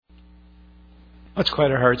Let's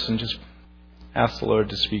quiet our hearts and just ask the Lord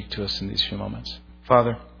to speak to us in these few moments.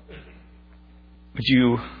 Father, would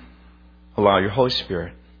you allow your Holy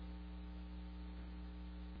Spirit?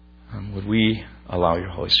 Would we allow your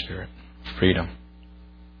Holy Spirit freedom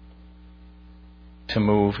to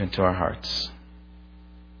move into our hearts,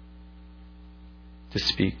 to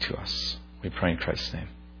speak to us? We pray in Christ's name.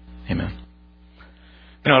 Amen.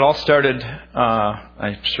 You know, it all started,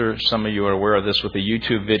 I'm sure some of you are aware of this, with a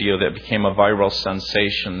YouTube video that became a viral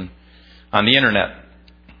sensation on the internet.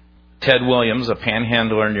 Ted Williams, a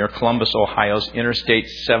panhandler near Columbus, Ohio's Interstate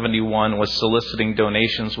 71, was soliciting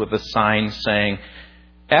donations with a sign saying,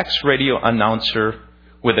 "Ex-radio announcer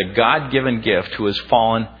with a God-given gift who has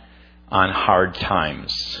fallen on hard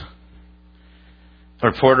times." A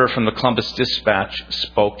reporter from the Columbus Dispatch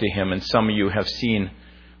spoke to him, and some of you have seen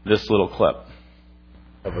this little clip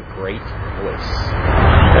of a great voice.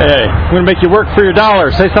 Hey, I'm going to make you work for your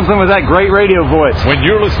dollar. Say something with that great radio voice. When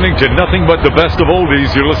you're listening to nothing but the best of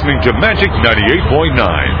oldies, you're listening to Magic 98.9.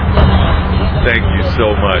 Thank you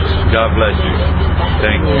so much. God bless you.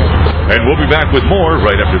 Thank you. And we'll be back with more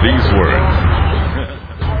right after these words.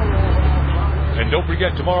 And don't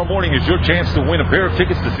forget, tomorrow morning is your chance to win a pair of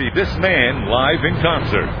tickets to see this man live in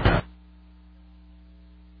concert.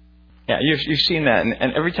 Yeah, you've seen that.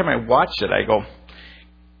 And every time I watch it, I go,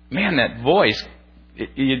 man, that voice,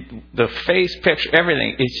 the face picture,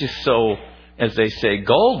 everything, it's just so, as they say,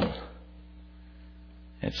 golden.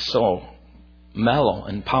 It's so mellow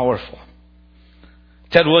and powerful.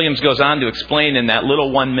 Ted Williams goes on to explain in that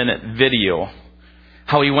little 1-minute video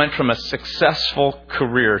how he went from a successful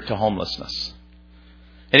career to homelessness.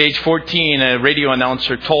 At age 14, a radio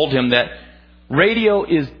announcer told him that radio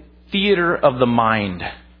is theater of the mind.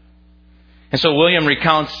 And so William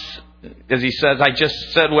recounts, as he says, I just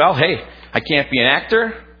said, well, hey, I can't be an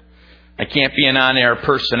actor. I can't be an on-air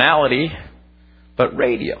personality, but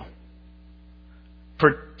radio.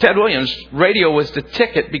 For Ted Williams, radio was the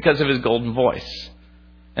ticket because of his golden voice.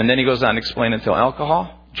 And then he goes on to explain until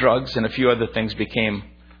alcohol, drugs, and a few other things became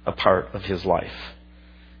a part of his life.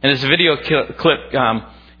 And this video clip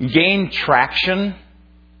gained traction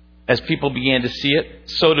as people began to see it.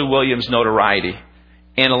 So did Williams' notoriety,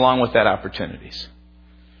 and along with that, opportunities.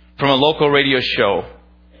 From a local radio show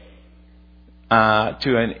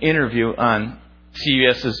to an interview on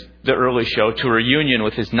CBS's The Early Show, to a reunion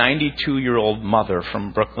with his 92-year-old mother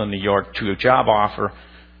from Brooklyn, New York, to a job offer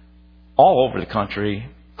all over the country.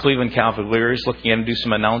 Cleveland Cavaliers looking at him do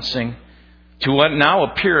some announcing, to what now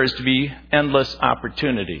appears to be endless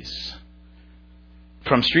opportunities.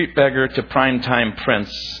 From street beggar to primetime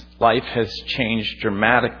prince, life has changed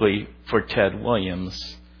dramatically for Ted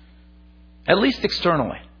Williams, at least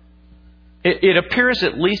externally. It appears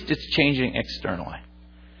at least it's changing externally.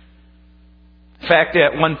 In fact,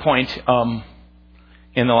 at one point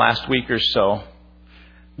in the last week or so,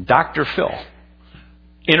 Dr. Phil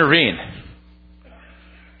intervened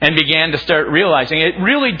and began to start realizing it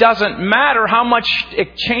really doesn't matter how much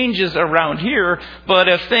it changes around here, but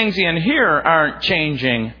if things in here aren't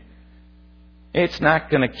changing, it's not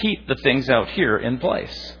going to keep the things out here in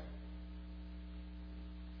place.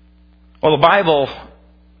 Well, the Bible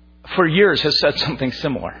for years has said something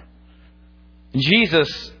similar.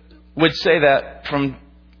 Jesus would say that from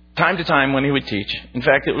time to time when he would teach. In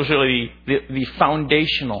fact, it was really the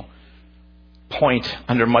foundational point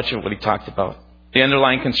under much of what he talked about. The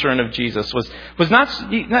underlying concern of Jesus was not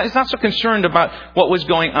so concerned about what was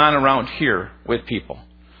going on around here with people.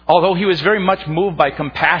 Although he was very much moved by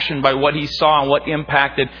compassion by what he saw and what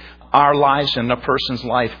impacted our lives and a person's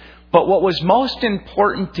life. But what was most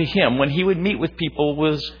important to him when he would meet with people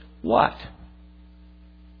was what?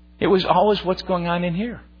 It was always what's going on in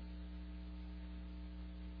here.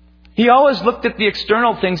 He always looked at the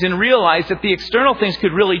external things and realized that the external things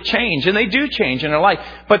could really change. And they do change in our life.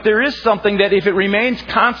 But there is something that if it remains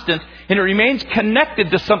constant and it remains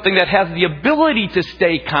connected to something that has the ability to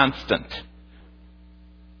stay constant,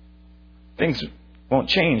 things won't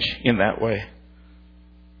change in that way.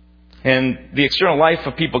 And the external life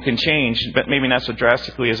of people can change, but maybe not so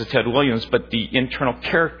drastically as a Ted Williams, but the internal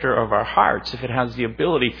character of our hearts, if it has the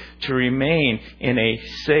ability to remain in a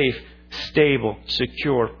safe, stable,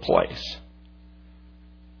 secure place,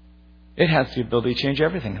 it has the ability to change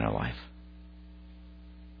everything in our life.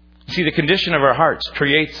 See, the condition of our hearts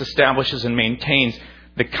creates, establishes, and maintains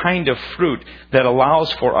the kind of fruit that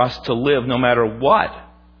allows for us to live no matter what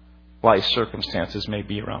life circumstances may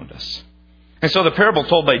be around us. And so the parable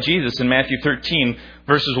told by Jesus in Matthew 13,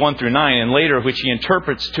 verses 1 through 9, and later, which he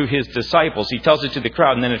interprets to his disciples. He tells it to the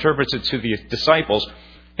crowd and then interprets it to the disciples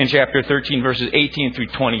in chapter 13, verses 18 through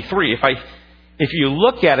 23. if you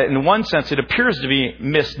look at it in one sense, it appears to be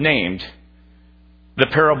misnamed, the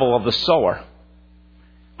parable of the sower.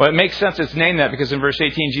 Well, it makes sense it's named that because in verse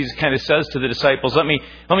 18, Jesus kind of says to the disciples, let me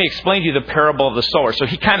explain to you the parable of the sower. So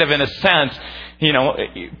he kind of, in a sense,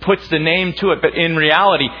 puts the name to it. But in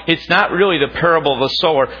reality, it's not really the parable of the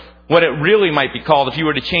sower. What it really might be called, if you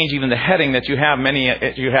were to change even the heading that you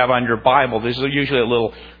have on your Bible, there's usually a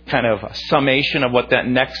little kind of summation of what that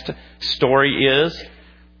next story is.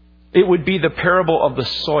 It would be the parable of the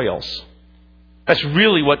soils. That's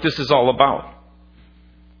really what this is all about.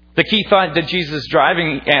 The key thought that Jesus is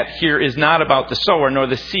driving at here is not about the sower nor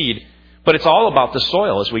the seed, but it's all about the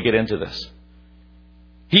soil as we get into this.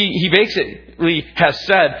 He basically has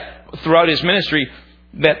said throughout his ministry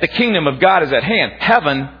that the kingdom of God is at hand.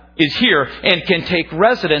 Heaven is here and can take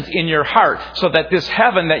residence in your heart, so that this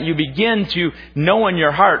heaven that you begin to know in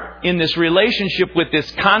your heart, in this relationship with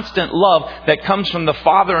this constant love that comes from the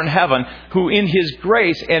Father in heaven, who in His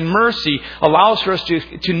grace and mercy allows for us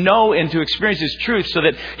to know and to experience His truth, so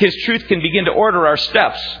that His truth can begin to order our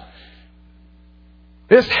steps.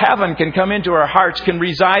 This heaven can come into our hearts, can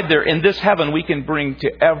reside there. In this heaven we can bring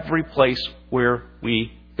to every place where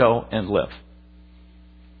we go and live.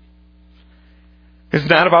 It's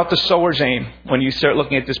not about the sower's aim when you start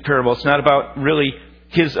looking at this parable. It's not about really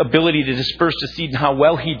his ability to disperse the seed and how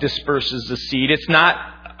well he disperses the seed. It's not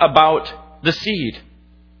about the seed.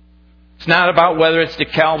 It's not about whether it's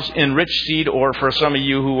DeKalb's enriched seed or, for some of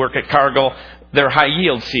you who work at Cargill, their high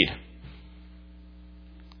yield seed.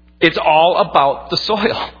 It's all about the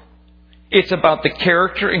soil. It's about the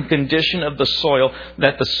character and condition of the soil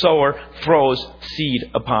that the sower throws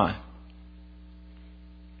seed upon.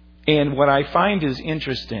 And what I find is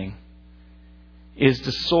interesting is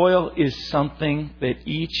the soil is something that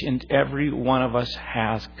each and every one of us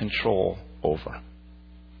has control over.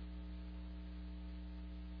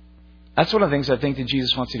 That's one of the things I think that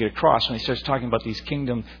Jesus wants to get across when he starts talking about the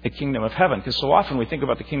kingdom of heaven. Because so often we think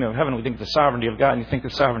about the kingdom of heaven, we think of the sovereignty of God, and you think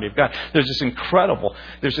the sovereignty of God. There's this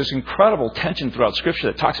incredible tension throughout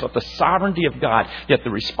Scripture that talks about the sovereignty of God, yet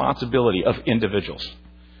the responsibility of individuals.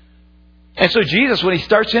 And so Jesus, when he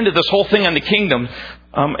starts into this whole thing on the kingdom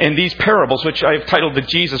and these parables, which I've titled the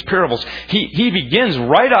Jesus parables, he begins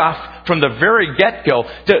right off from the very get-go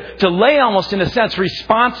to lay almost, in a sense,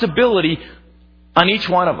 responsibility on each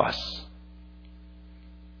one of us.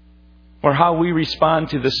 Or how we respond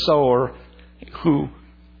to the sower who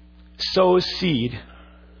sows seed,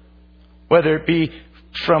 whether it be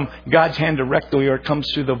from God's hand directly, or it comes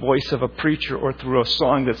through the voice of a preacher, or through a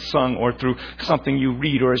song that's sung, or through something you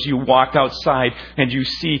read, or as you walk outside and you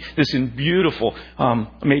see this in beautiful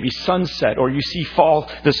maybe sunset, or you see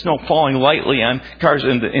the snow falling lightly on cars,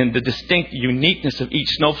 and the distinct uniqueness of each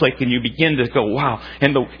snowflake, and you begin to go, wow.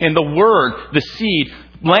 And the word, the seed,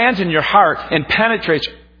 lands in your heart and penetrates,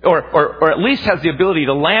 or at least has the ability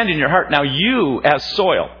to land in your heart. Now you, as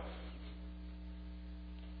soil,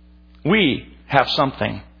 we have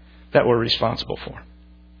something that we're responsible for.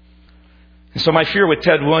 And so my fear with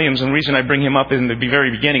Ted Williams, and the reason I bring him up in the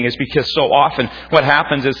very beginning, is because so often what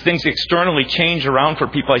happens is things externally change around for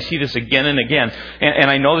people. I see this again and again.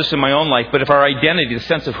 And I know this in my own life. But if our identity, the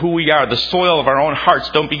sense of who we are, the soil of our own hearts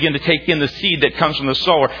don't begin to take in the seed that comes from the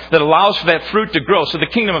sower, that allows for that fruit to grow so the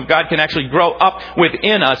kingdom of God can actually grow up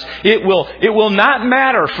within us, it will not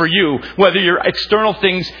matter for you whether your external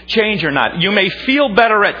things change or not. You may feel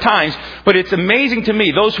better at times, but it's amazing to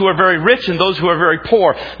me, those who are very rich and those who are very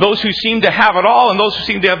poor, those who seem to have it all and those who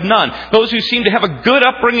seem to have none, those who seem to have a good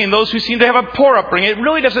upbringing and those who seem to have a poor upbringing. It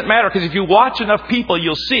really doesn't matter, because if you watch enough people,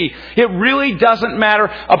 you'll see it really doesn't matter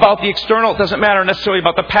about the external. It doesn't matter necessarily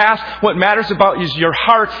about the past. What matters about is your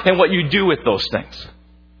heart and what you do with those things.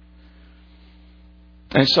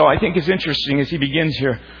 And so I think it's interesting as he begins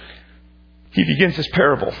here. He begins this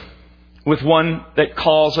parable with one that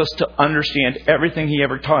calls us to understand everything he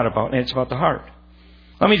ever taught about, and it's about the heart.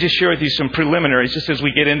 Let me just share with you some preliminaries just as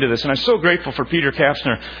we get into this. And I'm so grateful for Peter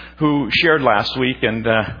Kapsner, who shared last week. And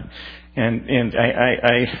I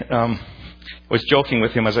was joking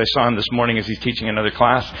with him as I saw him this morning as he's teaching another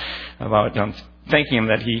class about thanking him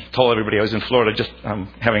that he told everybody I was in Florida just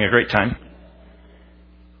having a great time,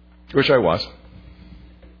 which I was.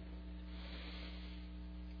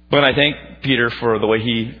 But I thank Peter for the way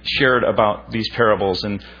he shared about these parables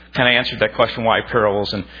and kind of answered that question, why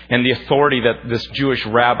parables, and the authority that this Jewish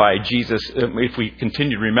rabbi, Jesus, if we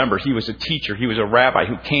continue to remember, he was a teacher, he was a rabbi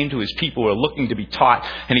who came to his people who were looking to be taught,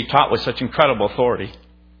 and he taught with such incredible authority.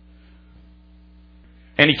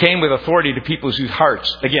 And he came with authority to people whose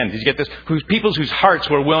hearts, again, did you get this? People whose hearts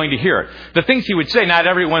were willing to hear it. The things he would say, not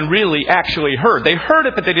everyone really actually heard. They heard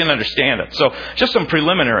it, but they didn't understand it. So just some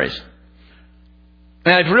preliminaries.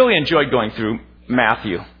 And I've really enjoyed going through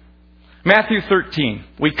Matthew. Matthew 13.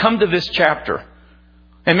 We come to this chapter.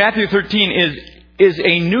 And Matthew 13 is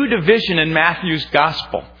a new division in Matthew's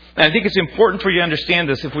gospel. And I think it's important for you to understand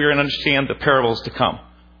this if we are going to understand the parables to come.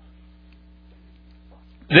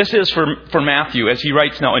 This is for Matthew, as he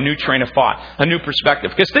writes now, a new train of thought, a new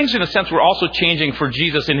perspective. Because things, in a sense, were also changing for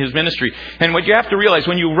Jesus in his ministry. And what you have to realize,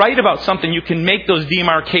 when you write about something, you can make those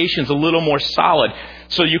demarcations a little more solid.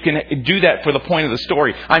 So you can do that for the point of the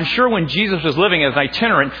story. I'm sure when Jesus was living as an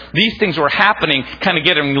itinerant, these things were happening, kind of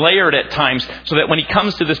getting layered at times, so that when he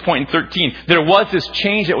comes to this point in 13, there was this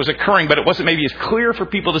change that was occurring, but it wasn't maybe as clear for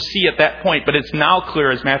people to see at that point, but it's now clear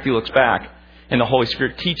as Matthew looks back, and the Holy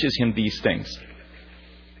Spirit teaches him these things.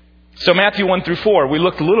 So Matthew 1 through 4, we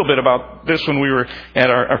looked a little bit about this when we were at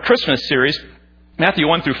our Christmas series. Matthew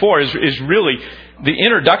 1 through 4 is really the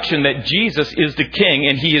introduction that Jesus is the King,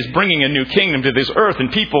 and He is bringing a new kingdom to this earth,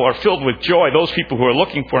 and people are filled with joy. Those people who are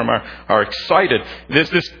looking for Him are excited.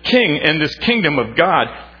 This King and this kingdom of God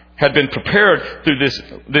had been prepared through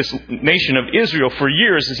this nation of Israel for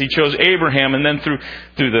years, as He chose Abraham, and then through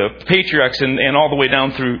the patriarchs and all the way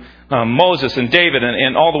down through Moses and David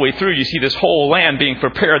and all the way through. You see this whole land being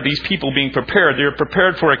prepared, these people being prepared. They were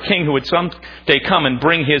prepared for a king who would someday come and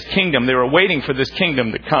bring his kingdom. They were waiting for this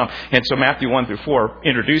kingdom to come. And so Matthew 1 through 4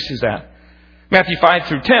 introduces that. Matthew 5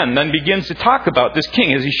 through 10 then begins to talk about this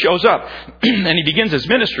king as he shows up and he begins his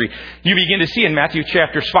ministry. You begin to see in Matthew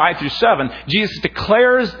chapters 5 through 7, Jesus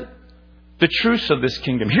declares the truths of this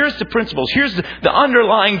kingdom. Here's the principles. Here's the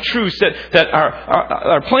underlying truths that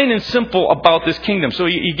are plain and simple about this kingdom. So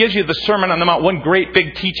he gives you the Sermon on the Mount, one great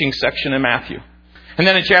big teaching section in Matthew. And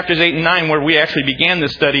then in chapters 8 and 9, where we actually began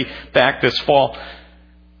this study back this fall,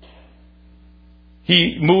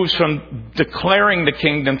 he moves from declaring the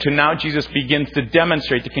kingdom to now Jesus begins to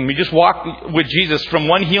demonstrate the kingdom. We just walk with Jesus from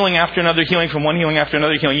one healing after another healing, from one healing after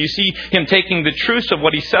another healing. You see him taking the truths of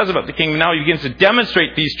what he says about the kingdom. Now he begins to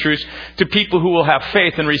demonstrate these truths to people who will have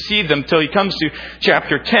faith and receive them till he comes to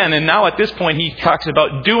chapter 10. And now at this point he talks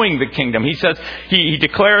about doing the kingdom. He says, he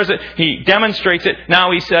declares it, he demonstrates it.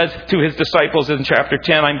 Now he says to his disciples in chapter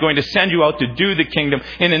 10, I'm going to send you out to do the kingdom.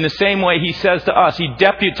 And in the same way he says to us, he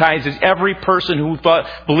deputizes every person who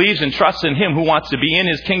believes and trusts in him, who wants to be in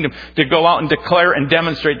his kingdom, to go out and declare and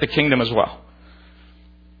demonstrate the kingdom as well.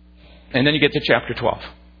 And then you get to chapter 12.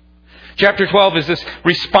 Chapter 12 is this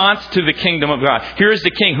response to the kingdom of God. Here is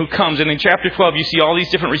the king who comes, and in chapter 12 you see all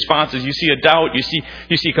these different responses. You see a doubt,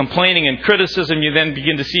 you see complaining and criticism. You then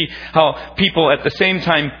begin to see how people at the same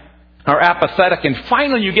time are apathetic. And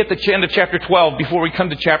finally you get to the end of chapter 12 before we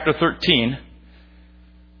come to chapter 13.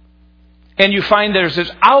 And you find there's this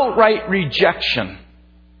outright rejection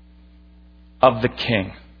of the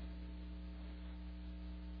king.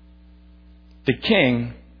 The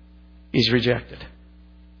king is rejected.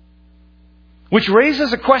 Which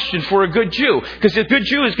raises a question for a good Jew. Because the good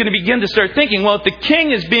Jew is going to begin to start thinking, well, if the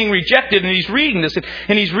king is being rejected and he's reading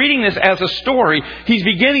this as a story, he's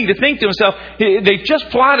beginning to think to himself, they've just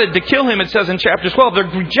plotted to kill him, it says in chapter 12. They're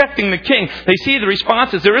rejecting the king. They see the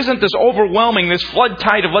responses. There isn't this overwhelming, this flood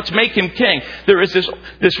tide of let's make him king. There is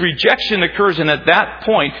this rejection occurs, and at that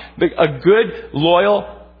point, a good,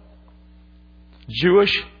 loyal,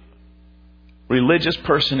 Jewish, religious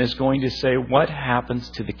person is going to say, what happens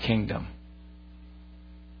to the kingdom?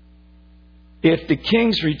 If the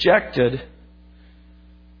king's rejected,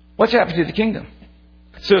 what's happened to the kingdom?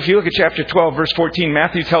 So if you look at chapter 12, verse 14,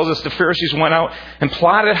 Matthew tells us the Pharisees went out and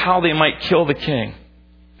plotted how they might kill the king.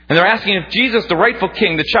 And they're asking if Jesus, the rightful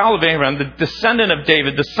king, the child of Abraham, the descendant of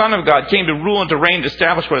David, the Son of God, came to rule and to reign, to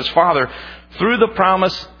establish what his father, through the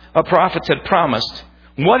promise of prophets, had promised.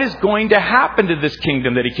 What is going to happen to this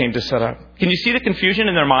kingdom that he came to set up? Can you see the confusion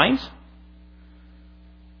in their minds?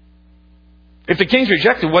 If the king's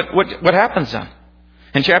rejected, what happens then?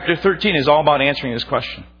 And chapter 13 is all about answering this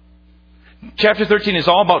question. Chapter 13 is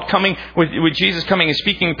all about coming with Jesus coming and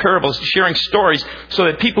speaking parables, sharing stories, so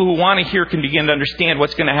that people who want to hear can begin to understand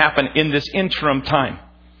what's going to happen in this interim time.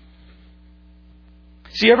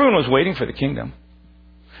 See, everyone was waiting for the kingdom.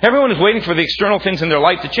 Everyone was waiting for the external things in their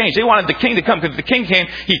life to change. They wanted the king to come, because if the king came,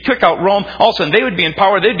 he took out Rome. All of a sudden, they would be in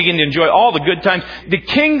power. They'd begin to enjoy all the good times. The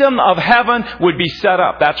kingdom of heaven would be set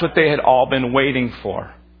up. That's what they had all been waiting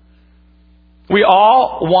for. We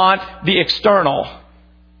all want the external,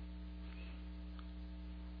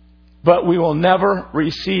 but we will never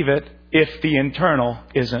receive it if the internal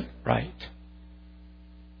isn't right.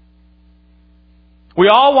 We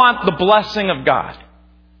all want the blessing of God.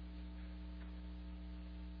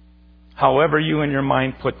 However you in your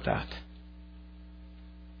mind put that.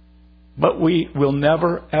 But we will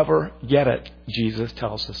never, ever get it, Jesus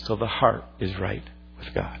tells us, till the heart is right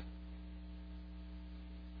with God.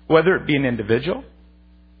 Whether it be an individual,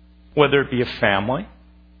 whether it be a family,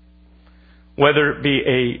 whether it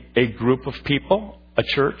be a group of people, a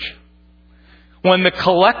church. When the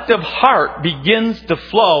collective heart begins to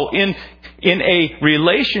flow in a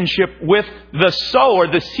relationship with the sower,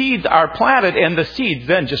 the seeds are planted and the seeds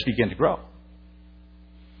then just begin to grow.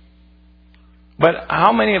 But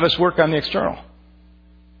how many of us work on the external?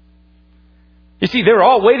 You see, they were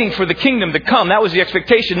all waiting for the kingdom to come. That was the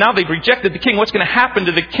expectation. Now they've rejected the king. What's going to happen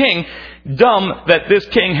to the king, dumb that this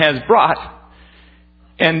king has brought?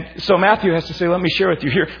 And so Matthew has to say, let me share with you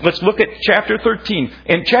here. Let's look at chapter 13.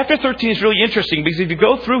 And chapter 13 is really interesting because if you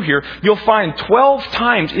go through here, you'll find 12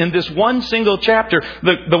 times in this one single chapter,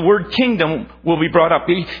 the word kingdom will be brought up.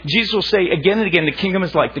 Jesus will say again and again, the kingdom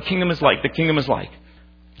is like, the kingdom is like, the kingdom is like.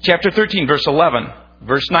 Chapter 13, verse 11,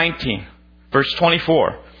 verse 19, verse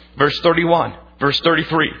 24, verse 31, verse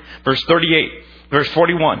 33, verse 38, verse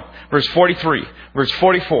 41, verse 43, verse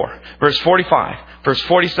 44, verse 45, verse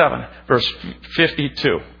 47, verse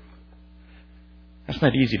 52. That's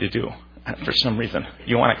not easy to do for some reason.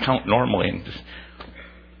 You want to count normally. And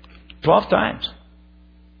 12 times.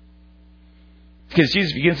 Because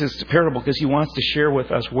Jesus begins this parable because he wants to share with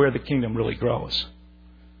us where the kingdom really grows.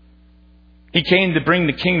 He came to bring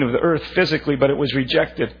the kingdom of the earth physically, but it was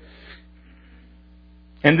rejected.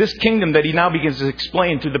 And this kingdom that he now begins to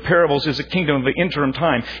explain through the parables is a kingdom of the interim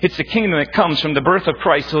time. It's the kingdom that comes from the birth of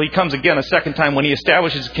Christ till he comes again a second time when he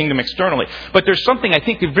establishes the kingdom externally. But there's something I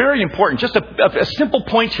think very important, just a simple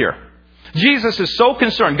point here. Jesus is so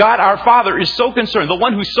concerned. God, our Father, is so concerned. The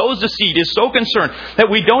one who sows the seed is so concerned that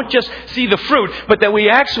we don't just see the fruit, but that we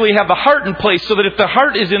actually have the heart in place so that if the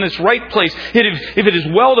heart is in its right place, if it is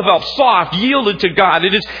well developed, soft, yielded to God,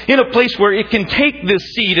 it is in a place where it can take this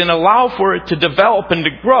seed and allow for it to develop and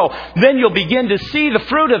to grow, then you'll begin to see the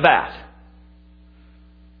fruit of that.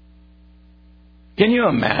 Can you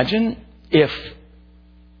imagine if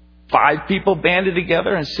 5 people banded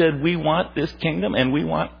together and said, we want this kingdom and we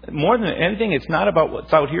want, more than anything, it's not about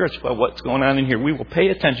what's out here, it's about what's going on in here. We will pay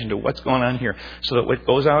attention to what's going on here so that what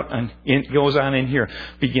goes on in here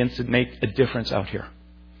begins to make a difference out here.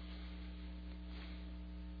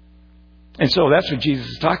 And so that's what Jesus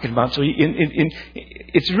is talking about. So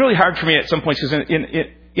it's really hard for me at some points because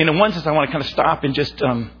in one sense I want to kind of stop and just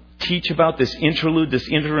teach about this interlude, this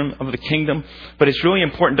interim of the kingdom. But it's really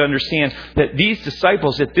important to understand that these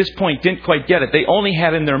disciples at this point didn't quite get it. They only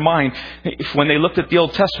had in their mind, when they looked at the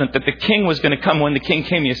Old Testament, that the king was going to come. When the king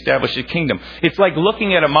came, he established a kingdom. It's like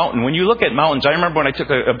looking at a mountain. When you look at mountains, I remember when I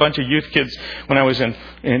took a bunch of youth kids when I was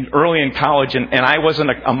early in college, and I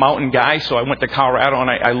wasn't a mountain guy, so I went to Colorado,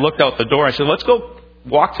 and I looked out the door. I said, let's go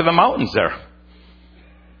walk to the mountains there.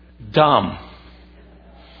 Dumb.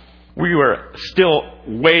 We were still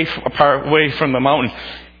way from the mountain.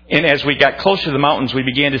 And as we got closer to the mountains, we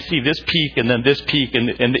began to see this peak and then this peak. And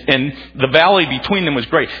the valley between them was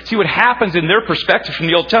great. See what happens in their perspective from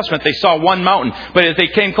the Old Testament. They saw one mountain. But as they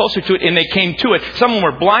came closer to it and they came to it, some of them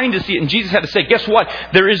were blind to see it. And Jesus had to say, guess what?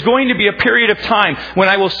 There is going to be a period of time when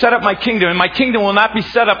I will set up my kingdom. And my kingdom will not be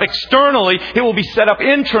set up externally. It will be set up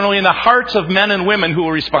internally in the hearts of men and women who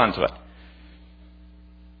will respond to it.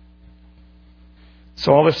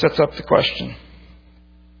 So all this sets up the question,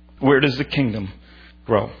 where does the kingdom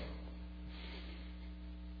grow?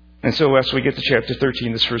 And so as we get to chapter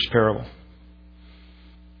 13, this first parable,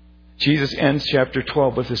 Jesus ends chapter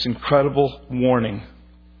 12 with this incredible warning.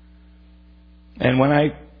 And when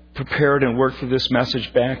I prepared and worked for this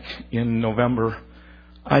message back in November,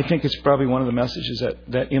 I think it's probably one of the messages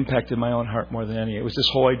that impacted my own heart more than any. It was this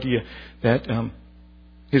whole idea that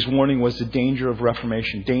his warning was the danger of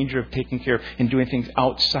reformation, danger of taking care of and doing things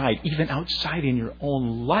outside, even outside in your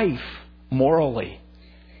own life, morally,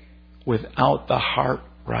 without the heart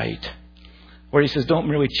right. Where he says, don't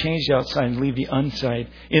merely change the outside and leave the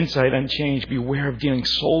inside unchanged. Beware of dealing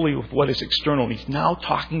solely with what is external. He's now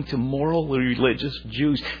talking to morally religious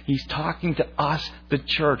Jews. He's talking to us, the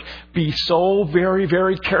church. Be so very,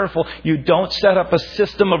 very careful you don't set up a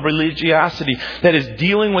system of religiosity that is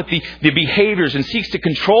dealing with the behaviors and seeks to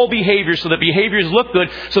control behaviors so that behaviors look good,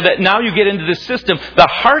 so that now you get into this system. The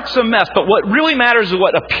heart's a mess, but what really matters is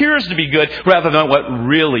what appears to be good rather than what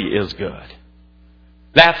really is good.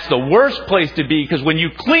 That's the worst place to be, because when you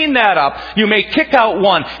clean that up, you may kick out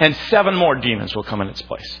one and 7 more demons will come in its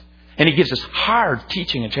place. And he gives us hard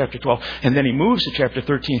teaching in chapter 12. And then he moves to chapter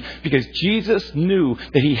 13 because Jesus knew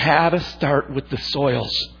that he had to start with the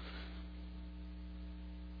soils.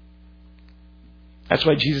 That's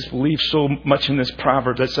why Jesus believes so much in this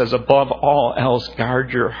proverb that says, above all else,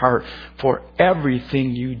 guard your heart, for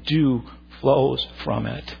everything you do flows from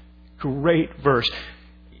it. Great verse.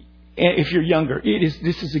 if you're younger,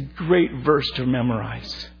 this is a great verse to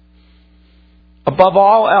memorize. Above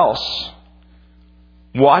all else,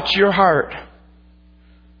 watch your heart.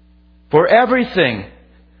 For everything,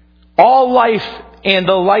 all life and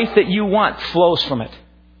the life that you want flows from it.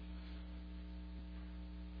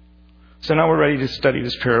 So now we're ready to study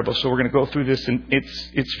this parable. So we're going to go through this, and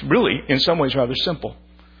it's really, in some ways, rather simple.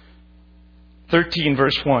 13,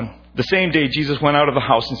 verse 1. The same day Jesus went out of the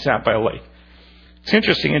house and sat by a lake. It's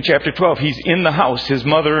interesting, in chapter 12, he's in the house. His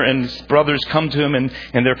mother and his brothers come to him, and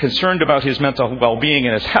they're concerned about his mental well-being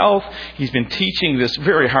and his health. He's been teaching this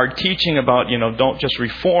very hard teaching about, don't just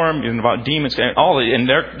reform, and about demons, and all. And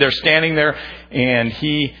they're standing there, and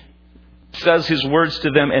he says his words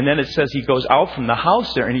to them, and then it says he goes out from the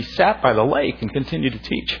house there, and he sat by the lake and continued to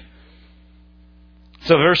teach.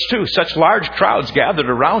 So verse 2, such large crowds gathered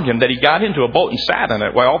around him that he got into a boat and sat in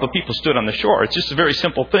it while all the people stood on the shore. It's just a very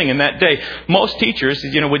simple thing. In that day, most teachers,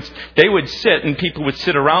 they would sit and people would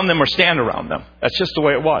sit around them or stand around them. That's just the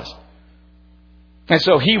way it was. And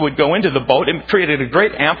so he would go into the boat and created a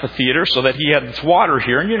great amphitheater so that he had this water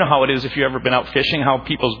here. And you know how it is if you've ever been out fishing, how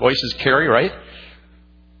people's voices carry, right?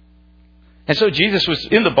 And so Jesus was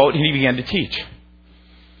in the boat and he began to teach.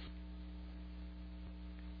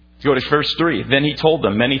 Go to verse 3. Then he told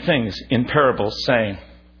them many things in parables, saying,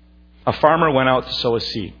 a farmer went out to sow a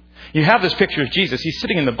seed. You have this picture of Jesus. He's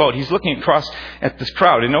sitting in the boat. He's looking across at this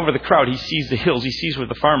crowd. And over the crowd, he sees the hills. He sees where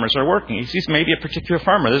the farmers are working. He sees maybe a particular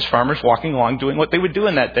farmer. There's farmers walking along doing what they would do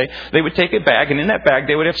in that day. They would take a bag, and in that bag,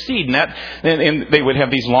 they would have seed. And they would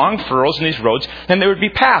have these long furrows in these roads. And there would be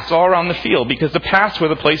paths all around the field, because the paths were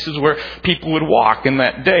the places where people would walk in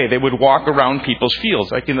that day. They would walk around people's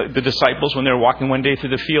fields. Like in the disciples, when they were walking one day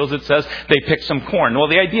through the fields, it says they picked some corn. Well,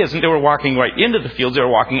 the idea isn't they were walking right into the fields. They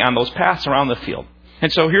were walking on those paths around the field.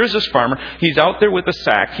 And so here's this farmer. He's out there with a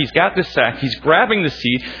sack. He's got this sack. He's grabbing the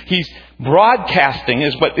seed. He's broadcasting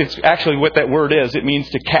is what it's actually what that word is. It means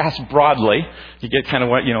to cast broadly. You get kind of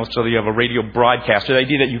what, so you have a radio broadcaster. The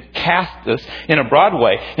idea that you cast this in a broad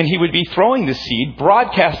way. And he would be throwing the seed,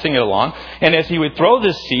 broadcasting it along. And as he would throw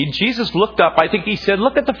this seed, Jesus looked up. I think he said,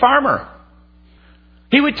 look at the farmer.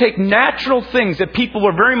 He would take natural things that people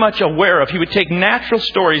were very much aware of. He would take natural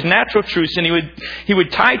stories, natural truths, and he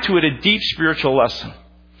would tie to it a deep spiritual lesson.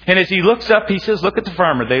 And as he looks up, he says, look at the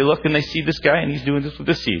farmer. They look and they see this guy, and he's doing this with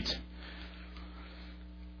the seeds.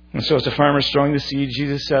 And so as the farmer's throwing the seed,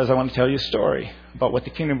 Jesus says, I want to tell you a story about what the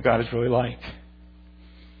kingdom of God is really like.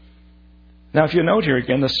 Now, if you note here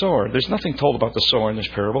again, the sower, there's nothing told about the sower in this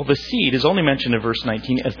parable. The seed is only mentioned in verse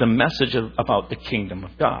 19 as the message about the kingdom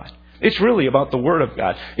of God. It's really about the Word of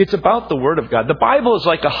God. It's about the Word of God. The Bible is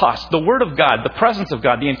like a husk. The Word of God, the presence of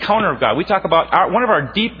God, the encounter of God. We talk about one of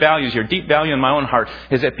our deep values here, deep value in my own heart,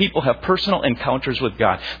 is that people have personal encounters with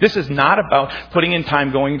God. This is not about putting in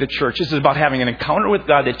time going to church. This is about having an encounter with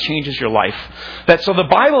God that changes your life. So the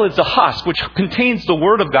Bible is the husk, which contains the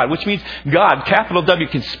Word of God, which means God, capital W,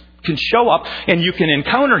 can show up and you can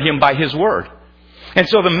encounter Him by His Word. And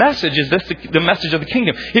so the message is this, the message of the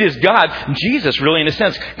kingdom. It is God, Jesus really in a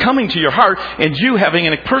sense, coming to your heart and you having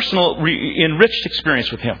a personal, enriched experience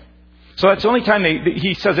with Him. So that's the only time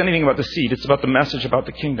he says anything about the seed. It's about the message about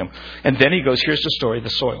the kingdom. And then he goes, here's the story, the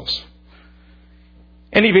soils.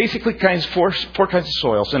 And he basically kinds four kinds of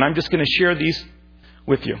soils. And I'm just going to share these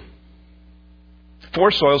with you.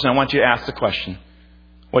 4 soils, and I want you to ask the question,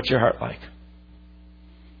 what's your heart like?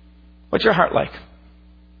 What's your heart like?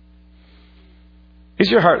 Is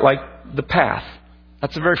your heart like the path?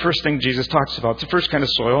 That's the very first thing Jesus talks about. It's the first kind of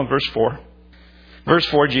soil in verse 4. Verse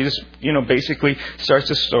 4, Jesus, basically starts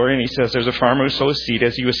the story and he says there's a farmer who sowed seed.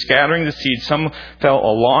 As he was scattering the seed, some fell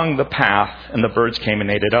along the path and the birds came and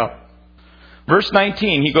ate it up. Verse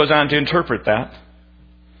 19, he goes on to interpret that.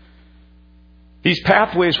 These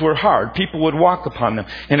pathways were hard. People would walk upon them.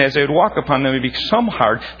 And as they would walk upon them, it would become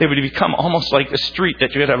hard. They would become almost like a street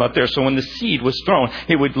that you have out there. So when the seed was thrown,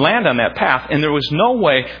 it would land on that path. And there was no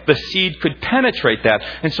way the seed could penetrate that.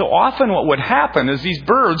 And so often what would happen is these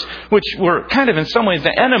birds, which were kind of in some ways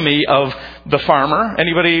the enemy of the farmer.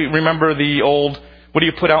 Anybody remember the old, what do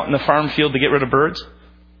you put out in the farm field to get rid of birds?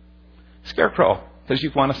 Scarecrow. Because you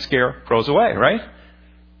want to scare crows away, right?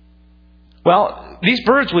 Well, these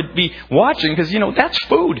birds would be watching because, that's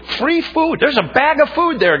food. Free food. There's a bag of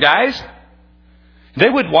food there, guys. They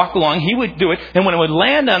would walk along. He would do it. And when it would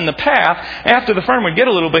land on the path, after the farmer would get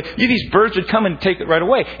a little bit, these birds would come and take it right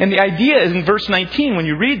away. And the idea is in verse 19, when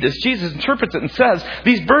you read this, Jesus interprets it and says,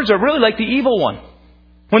 these birds are really like the evil one.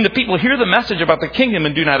 When the people hear the message about the kingdom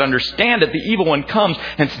and do not understand it, the evil one comes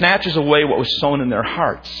and snatches away what was sown in their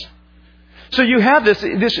hearts. So you have this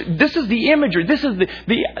is the imagery. This is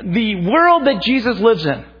the world that Jesus lives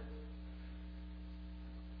in.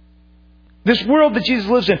 This world that Jesus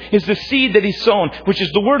lives in is the seed that He's sown, which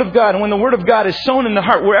is the Word of God. And when the Word of God is sown in the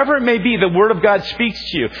heart, wherever it may be, the Word of God speaks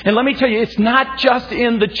to you. And let me tell you, it's not just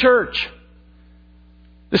in the church.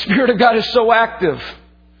 The Spirit of God is so active.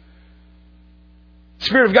 The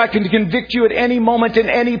Spirit of God can convict you at any moment, in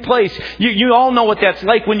any place. You all know what that's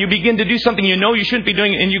like when you begin to do something you know you shouldn't be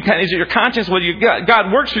doing, and is it your conscience? Well,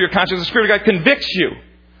 God works through your conscience. The Spirit of God convicts you.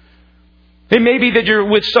 It may be that you're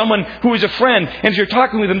with someone who is a friend, and as you're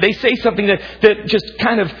talking with them, they say something that just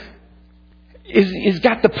kind of is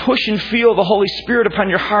got the push and feel of the Holy Spirit upon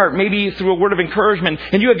your heart, maybe through a word of encouragement,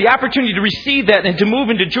 and you have the opportunity to receive that and to move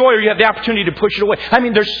into joy, or you have the opportunity to push it away. I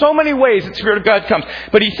mean, there's so many ways that the Spirit of God comes.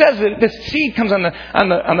 But He says that this seed comes on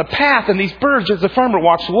the path, and these birds, as the farmer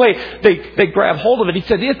walks away, they grab hold of it. He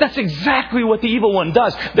said, that's exactly what the evil one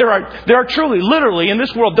does. There are truly, literally, in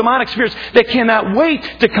this world, demonic spirits that cannot wait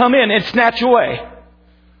to come in and snatch away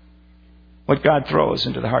what God throws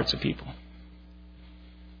into the hearts of people.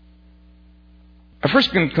 Our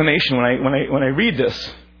first inclination when I read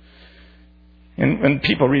this, and when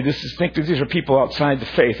people read this, is think that these are people outside the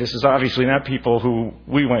faith. This is obviously not people who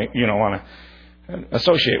we want to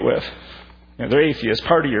associate with. They're atheists,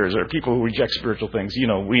 partiers, or people who reject spiritual things.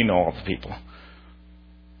 We know all the people.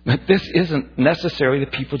 But this isn't necessarily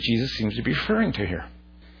the people Jesus seems to be referring to here.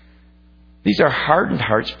 These are hardened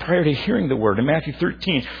hearts prior to hearing the Word. In Matthew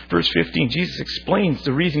 13, verse 15, Jesus explains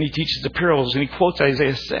the reason He teaches the parables, and He quotes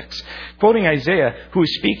Isaiah 6. Quoting Isaiah, who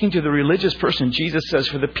is speaking to the religious person, Jesus says,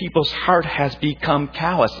 "For the people's heart has become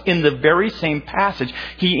callous." In the very same passage,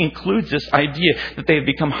 He includes this idea that they have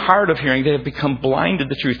become hard of hearing, they have become blind to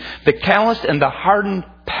the truth. The calloused and the hardened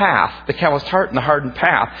path, the calloused heart and the hardened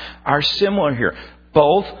path, are similar here.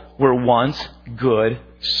 Both were once good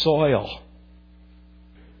soil.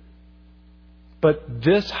 But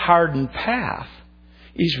this hardened path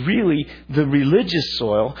is really the religious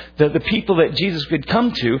soil, the people that Jesus could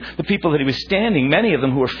come to, the people that He was standing, many of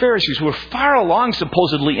them who were Pharisees, who were far along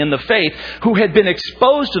supposedly in the faith, who had been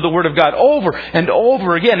exposed to the Word of God over and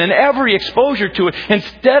over again. And every exposure to it,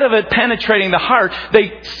 instead of it penetrating the heart,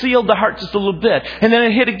 they sealed the heart just a little bit. And then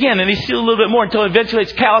it hit again, and they sealed a little bit more until eventually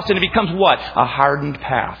it's calloused and it becomes what? A hardened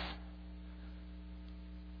path.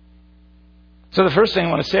 So the first thing I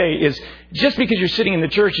want to say is, just because you're sitting in the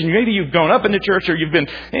church and maybe you've grown up in the church or you've been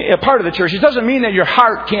a part of the church, it doesn't mean that your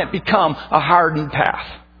heart can't become a hardened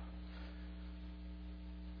path.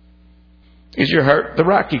 Is your heart the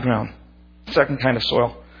rocky ground? Second kind of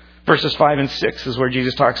soil. Verses 5 and 6 is where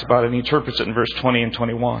Jesus talks about it, and He interprets it in verse 20 and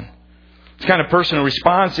 21. It's the kind of person who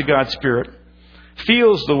responds to God's Spirit,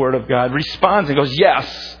 feels the Word of God, responds and goes,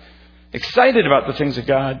 yes, excited about the things of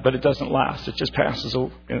God, but it doesn't last. It just passes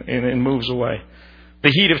and moves away. The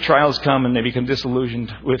heat of trials come and they become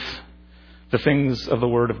disillusioned with the things of the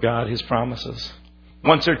Word of God, His promises.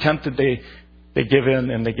 Once they're tempted, they give in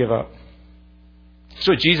and they give up.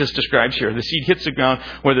 So Jesus describes here. The seed hits the ground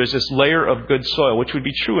where there's this layer of good soil, which would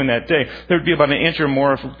be true in that day. There would be about an inch or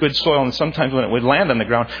more of good soil, and sometimes when it would land on the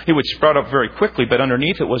ground, it would sprout up very quickly. But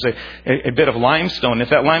underneath it was a bit of limestone. If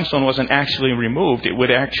that limestone wasn't actually removed, it would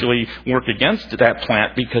actually work against that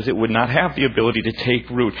plant because it would not have the ability to take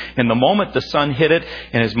root. And the moment the sun hit it,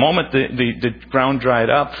 and the moment the ground dried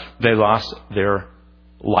up, they lost their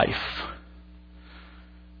life.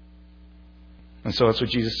 And so that's what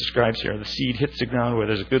Jesus describes here. The seed hits the ground where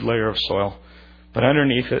there's a good layer of soil, but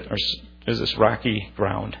underneath it is this rocky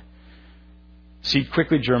ground. Seed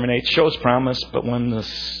quickly germinates, shows promise, but when the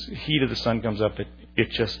heat of the sun comes up, it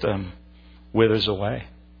just withers away.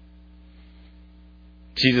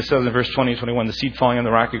 Jesus says in verse 20 and 21, the seed falling on the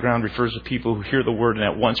rocky ground refers to people who hear the Word and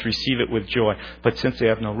at once receive it with joy. But since they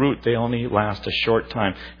have no root, they only last a short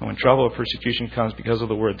time. And when trouble or persecution comes because of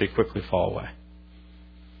the Word, they quickly fall away.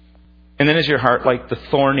 And then is your heart like the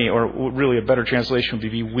thorny, or really a better translation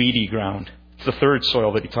would be weedy ground? It's the third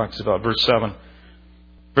soil that He talks about, verse 7.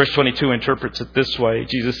 Verse 22 interprets it this way.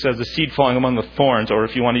 Jesus says the seed falling among the thorns, or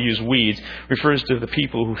if you want to use weeds, refers to the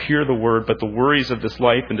people who hear the Word, but the worries of this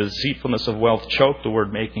life and the deceitfulness of wealth choke the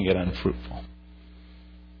Word, making it unfruitful.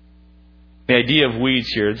 The idea of weeds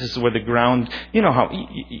here, this is where the ground, you know how,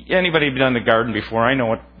 anybody done the garden before? I know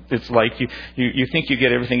what it's like. You think you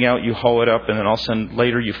get everything out, you hoe it up, and then all of a sudden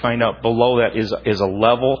later you find out below that is a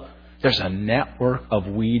level. There's a network of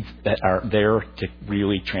weeds that are there to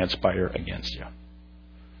really transpire against you.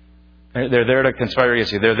 They're there to conspire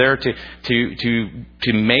against you. They're there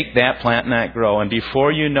to make that plant not grow. And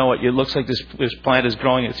before you know it, it looks like this plant is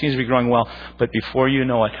growing. It seems to be growing well. But before you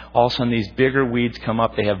know it, all of a sudden these bigger weeds come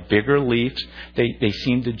up. They have bigger leaves. They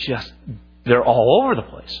seem to they're all over the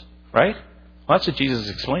place. Right? Well, that's what Jesus is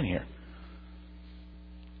explaining here.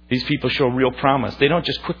 These people show real promise. They don't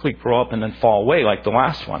just quickly grow up and then fall away like the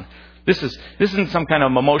last one. This isn't some kind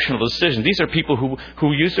of emotional decision. These are people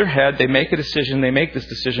who use their head, they make a decision, they make this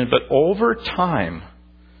decision, but over time,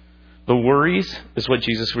 the worries is what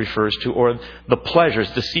Jesus refers to, or the pleasures,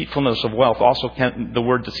 deceitfulness of wealth. Also, the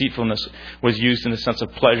word deceitfulness was used in the sense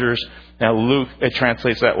of pleasures. Now, Luke, it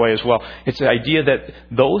translates that way as well. It's the idea that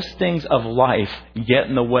those things of life get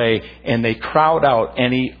in the way, and they crowd out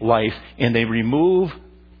any life, and they remove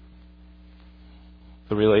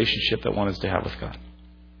the relationship that one is to have with God.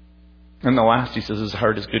 And the last, he says, his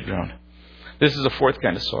heart is good ground. This is a fourth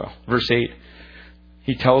kind of soil. Verse 8.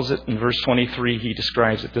 He tells it in verse 23, he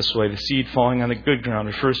describes it this way. The seed falling on the good ground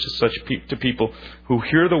refers to such to people who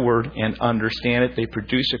hear the word and understand it. They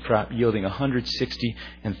produce a crop yielding 160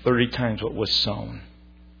 and 30 times what was sown.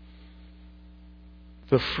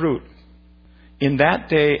 The fruit. In that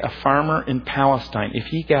day, a farmer in Palestine, if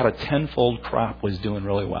he got a tenfold crop, was doing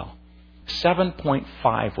really well.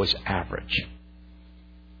 7.5 was average.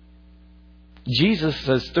 Jesus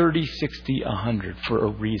says 30, 60, 100 for a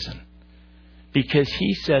reason. Because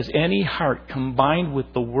he says any heart combined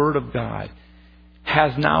with the Word of God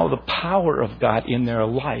has now the power of God in their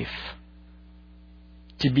life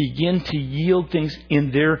to begin to yield things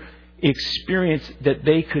in their experience that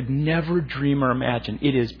they could never dream or imagine.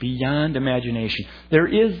 It is beyond imagination. There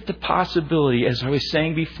is the possibility, as I was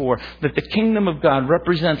saying before, that the kingdom of God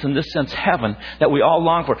represents in this sense heaven that we all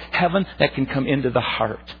long for. Heaven that can come into the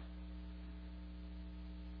heart.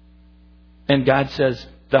 And God says,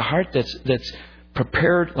 the heart that's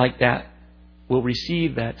prepared like that will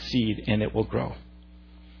receive that seed and it will grow.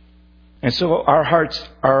 And so our hearts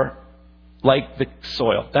are like the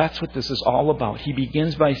soil. That's what this is all about. He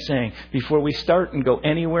begins by saying, before we start and go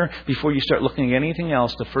anywhere, before you start looking at anything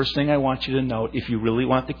else, the first thing I want you to note, if you really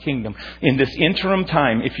want the kingdom, in this interim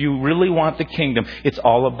time, if you really want the kingdom, it's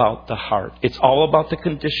all about the heart. It's all about the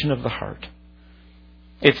condition of the heart.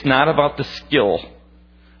 It's not about the skill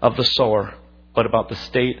of the sower, but about the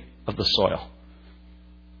state of the soil.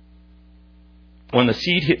 When the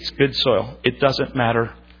seed hits good soil, it doesn't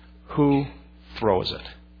matter who throws it.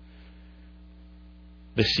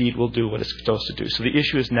 The seed will do what it's supposed to do. So the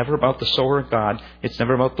issue is never about the sower of God. It's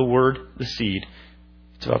never about the word, the seed.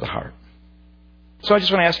 It's about the heart. So I just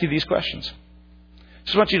want to ask you these questions. I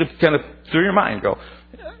just want you to kind of, through your mind, go,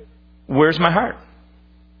 where's my heart?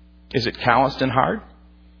 Is it calloused and hard?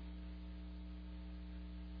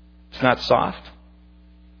 It's not soft?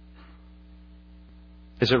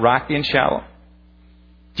 Is it rocky and shallow?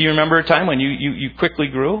 Do you remember a time when you quickly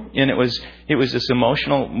grew and it was this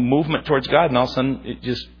emotional movement towards God, and all of a sudden it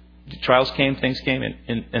just, trials came, things came,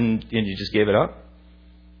 and you just gave it up?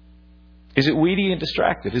 Is it weedy and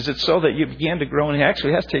distracted? Is it so that you began to grow and it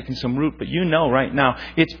actually has taken some root, but you know right now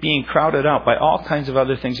it's being crowded out by all kinds of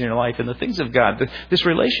other things in your life, and the things of God, this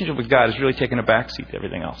relationship with God is really taking a backseat to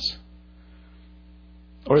everything else?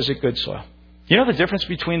 Or is it good soil? You know the difference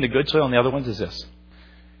between the good soil and the other ones is this.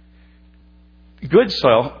 Good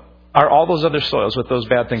soil are all those other soils with those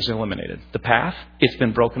bad things eliminated. The path, it's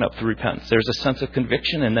been broken up through repentance. There's a sense of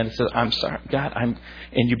conviction, and then it says, I'm sorry, God, and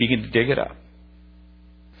you begin to dig it up.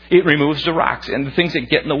 It removes the rocks and the things that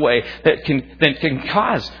get in the way that can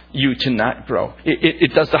cause you to not grow.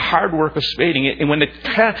 It does the hard work of spading it. And when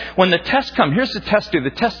the tests come, here's the test do. The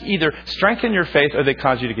tests either strengthen your faith or they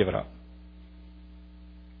cause you to give it up.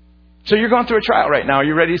 So you're going through a trial right now. Are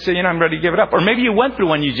you ready to say, I'm ready to give it up? Or maybe you went through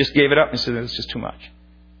one, you just gave it up and said, it's just too much.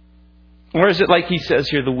 Or is it like he says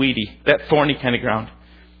here, the weedy, that thorny kind of ground?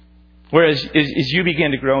 Whereas as you begin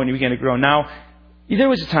to grow and you begin to grow, now, there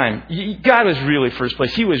was a time, God was really first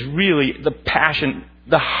place. He was really the passion,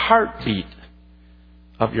 the heartbeat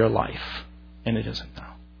of your life. And it isn't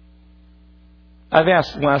now. I've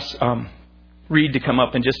asked Les Reed to come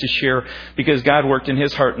up and just to share, because God worked in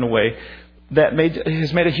his heart in a way that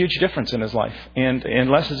has made a huge difference in his life. And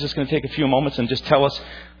Les is just going to take a few moments and just tell us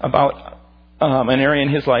about an area in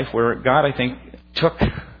his life where God, I think, took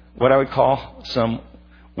what I would call some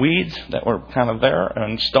weeds that were kind of there,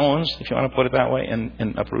 and stones, if you want to put it that way,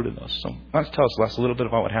 and uprooted those. So why don't you tell us, Les, a little bit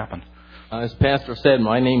about what happened? As Pastor said,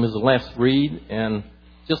 my name is Les Reed, and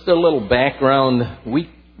just a little background. We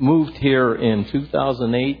moved here in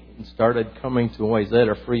 2008 and started coming to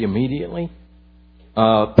Wayzata Free immediately.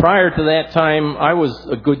 Prior to that time, I was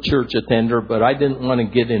a good church attender, but I didn't want to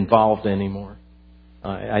get involved anymore.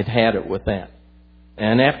 I'd had it with that.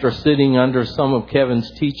 And after sitting under some of Kevin's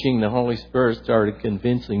teaching, the Holy Spirit started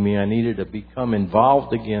convincing me I needed to become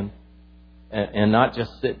involved again and not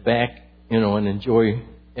just sit back, and enjoy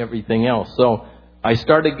everything else. So I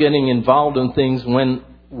started getting involved in things when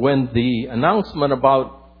the announcement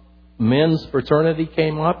about men's fraternity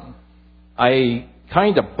came up. I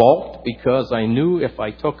kind of balked because I knew if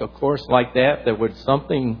I took a course like that,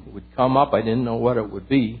 something would come up. I didn't know what it would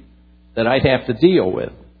be that I'd have to deal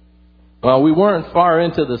with. Well, we weren't far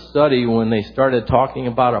into the study when they started talking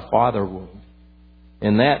about a father wound.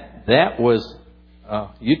 And that was,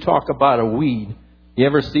 you talk about a weed. You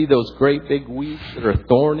ever see those great big weeds that are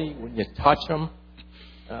thorny? When you touch them,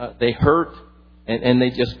 they hurt, and they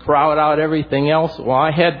just crowd out everything else. Well,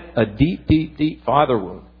 I had a deep, deep, deep father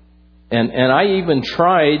wound. And I even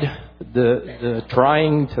tried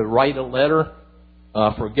trying to write a letter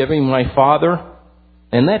forgiving my father,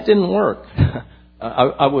 and that didn't work.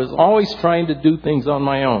 I was always trying to do things on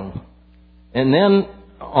my own. And then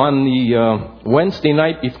on the Wednesday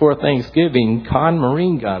night before Thanksgiving, Con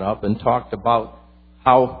Marine got up and talked about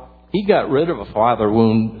how he got rid of a father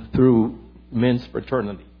wound through men's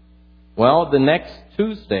fraternity. Well, the next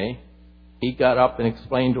Tuesday, he got up and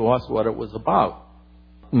explained to us what it was about.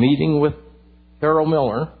 Meeting with Carol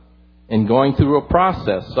Miller and going through a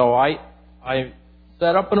process. So I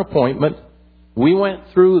set up an appointment. We went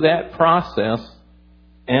through that process,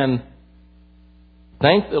 and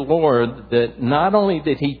thank the Lord that not only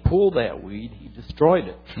did he pull that weed, he destroyed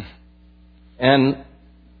it. And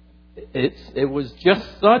it was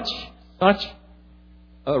just such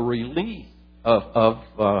a release of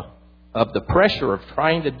the pressure of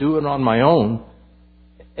trying to do it on my own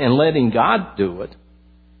and letting God do it,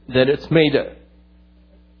 that it's made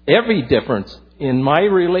every difference in my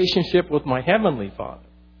relationship with my Heavenly Father,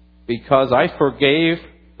 because I forgave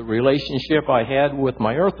the relationship I had with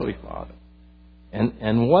my earthly father.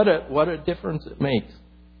 And what a difference it makes.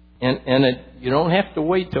 And you don't have to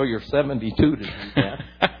wait till you're 72 to do that.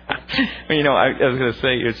 Well, I was going to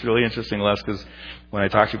say, it's really interesting, Les, because when I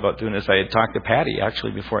talked to you about doing this, I had talked to Patty,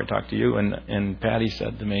 actually, before I talked to you, and Patty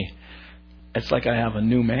said to me, it's like I have a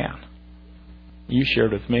new man. You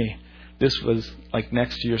shared with me, this was like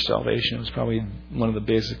next to your salvation. It was probably one of the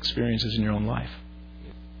biggest experiences in your own life.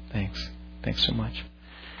 Thanks. Thanks so much.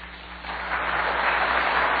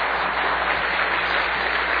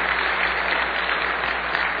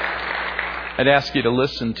 I'd ask you to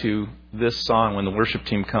listen to this song when the worship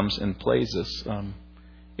team comes and plays this.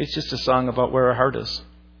 It's just a song about where our heart is.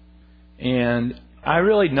 And I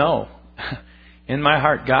really know, in my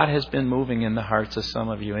heart, God has been moving in the hearts of some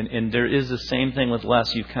of you. And there is the same thing with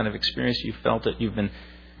Les. You've kind of experienced, you felt it, you've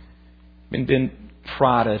been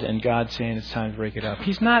prodded, and God's saying it's time to break it up.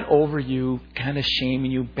 He's not over you, kind of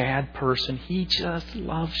shaming you, bad person. He just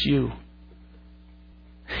loves you.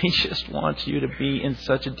 He just wants you to be in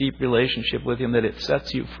such a deep relationship with Him that it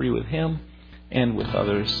sets you free with Him and with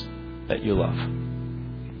others that you love.